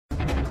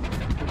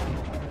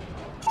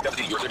Hello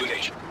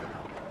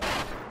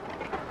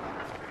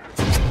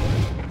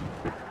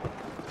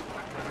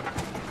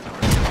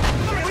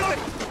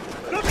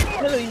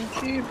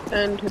YouTube,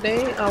 and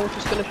today I was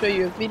just going to show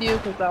you a video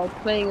because I was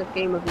playing a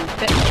game of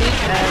Infected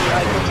and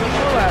I got some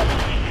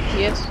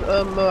M.O.A.B. Yes,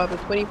 M.O.A.B, a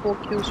 24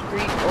 kill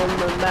streak on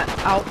the map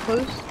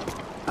Outpost.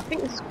 I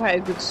think this is quite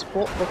a good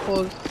spot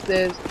because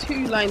there's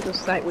two lines of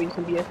sight where you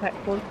can be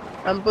attacked on,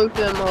 and both of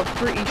them are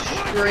pretty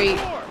straight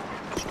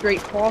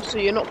paths, so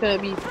you're not going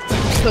to be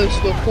close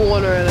to a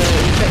corner and an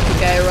infected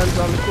guy runs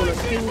around the corner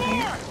and kills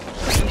you.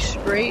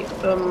 Pretty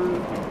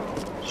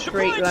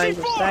straight lines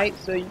of sight,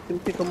 so you can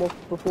pick them off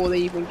before they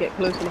even get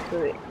close enough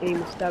to aim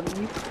and stab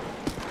you.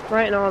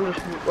 Right now I'm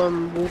just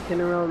walking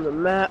around the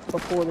map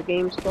before the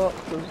game starts,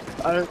 because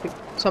I don't think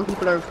some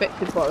people are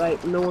infected, but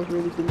like no one's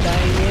really been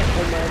dying yet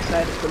on my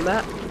side of the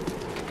map,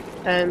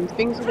 and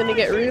things are going to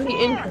get really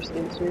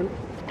interesting soon.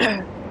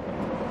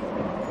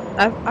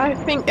 I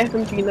think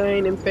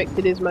FMG9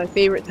 Infected is my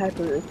favourite type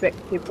of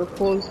Infected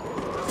because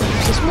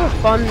it's more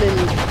fun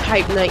than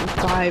Type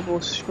 95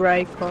 or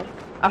Striker.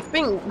 I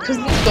think because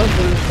these guns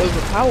are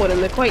overpowered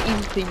and they're quite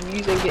easy to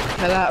use and get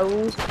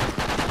collaterals.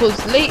 Because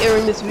later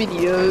in this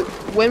video,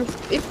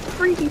 if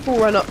 3 people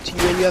run up to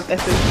you and you have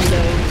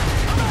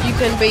FMG9, you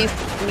can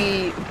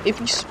basically, if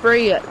you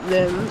spray at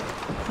them,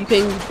 you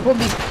can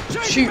probably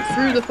shoot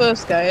through the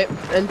first guy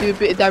and do a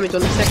bit of damage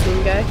on the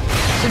second guy.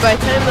 So by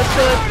the time the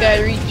third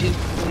guy reaches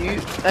you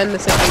and the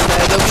second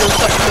guy, they'll be on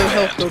such low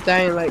health they'll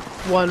die in like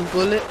 1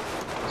 bullet.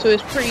 So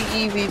it's pretty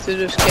easy to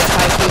just get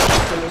high kills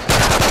from this.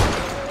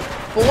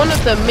 But one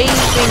of the main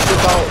things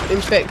about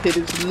Infected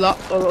is luck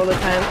a lot of the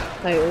time.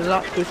 Like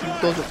luck if you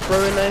dodge a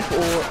throwing knife,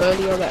 or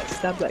earlier that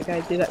stab that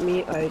guy did at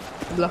me, I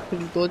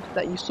luckily dodged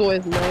that. You saw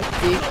his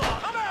knife big,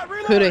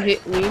 could have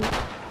hit me.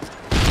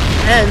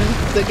 And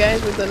the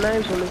guys with the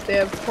knives on us, they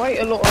have quite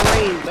a lot of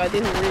range. I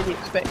didn't really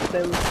expect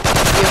them to be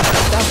able to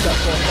stab that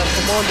far. That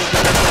commander,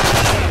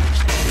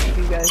 if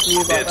you guys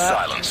knew about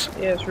that.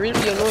 Yeah, it's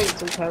really annoying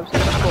sometimes. So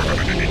you've got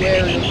to be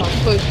wary of how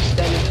close you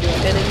stand to your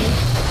enemy.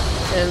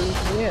 And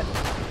yeah.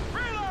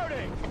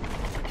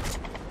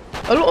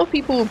 A lot of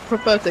people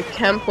prefer to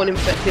camp on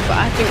Infected, but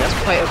I think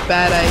that's quite a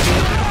bad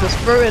idea because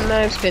throwing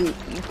knives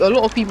a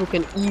lot of people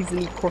can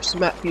easily cross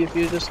map you if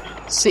you're just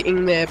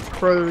sitting there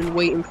prone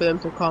waiting for them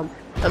to come.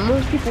 And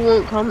most people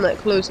won't come that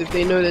close if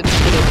they know they're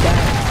just gonna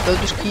die. They'll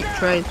just keep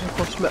trying to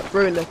cross map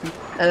throwing at you,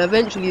 and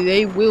eventually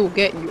they will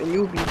get you and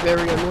you'll be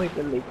very annoyed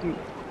when they do.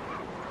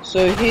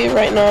 So here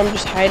right now I'm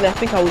just hiding. I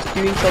think I was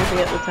doing something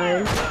at the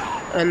time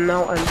and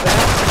now I'm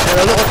back, and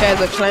a lot of guys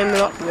are climbing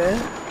up there.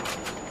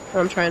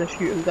 I'm trying to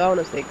shoot them down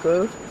as they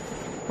go,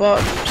 but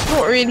it's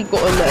not really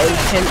gotten that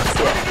intense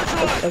yet,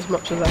 as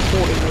much as I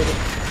thought it would.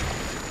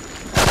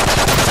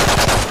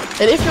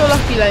 And if you're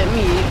lucky like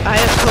me, I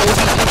have total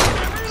vision,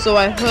 so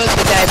I heard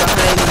the guy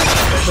behind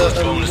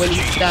me when he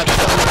stabbed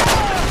someone.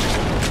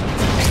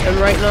 And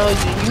right now,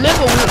 you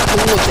never walk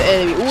towards the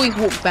enemy, always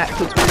walk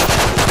backwards when you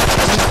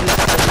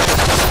shoot.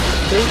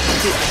 Don't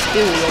sit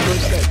still, you're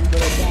most likely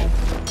gonna die.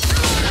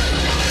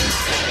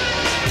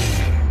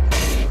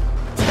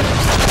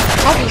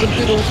 That was a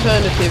good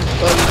alternative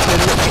to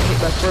not get hit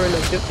by throwing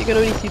knives. If you can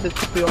only see the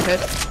tip of your head,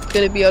 it's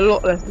going to be a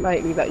lot less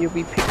likely that you'll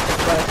be picked up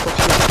by a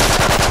crossbow.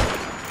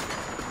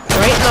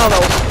 Right now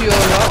that was pure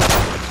luck.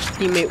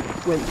 Teammate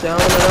went down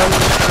and I'm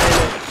just trying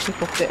to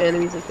pick off the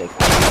enemies as they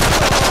come.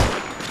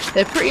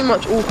 They're pretty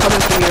much all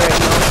coming to me right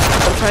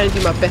now. I'm trying to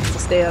do my best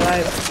to stay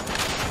alive.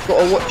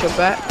 Gotta watch your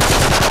back.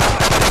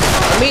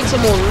 I made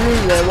some more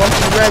room there. Once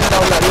we ran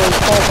down that little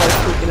path I was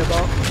talking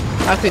about,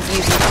 I could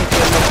easily pick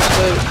him up.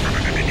 So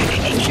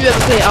if you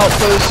ever play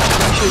Outpost,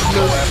 you should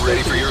know.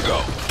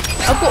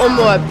 I've got a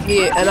M.O.A.B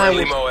here and I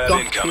was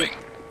gutted.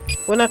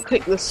 When I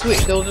clicked the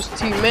switch there was just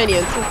too many,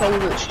 and since I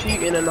wasn't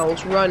shooting and I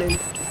was running,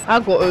 I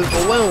got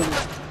overwhelmed.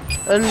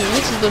 And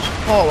this is the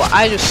part where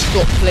I just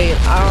stopped playing.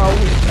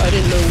 I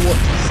didn't know what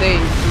to say.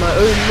 My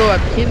own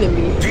M.O.A.B killing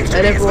me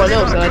and everyone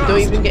else, and I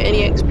don't even get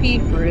any XP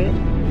for it.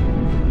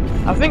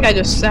 I think I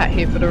just sat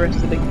here for the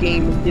rest of the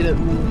game and didn't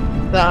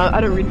move. I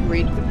don't really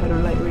rage quit, I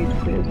don't like rage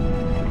quit.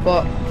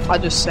 But I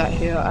just sat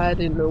here, I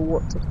didn't know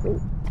what to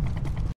think.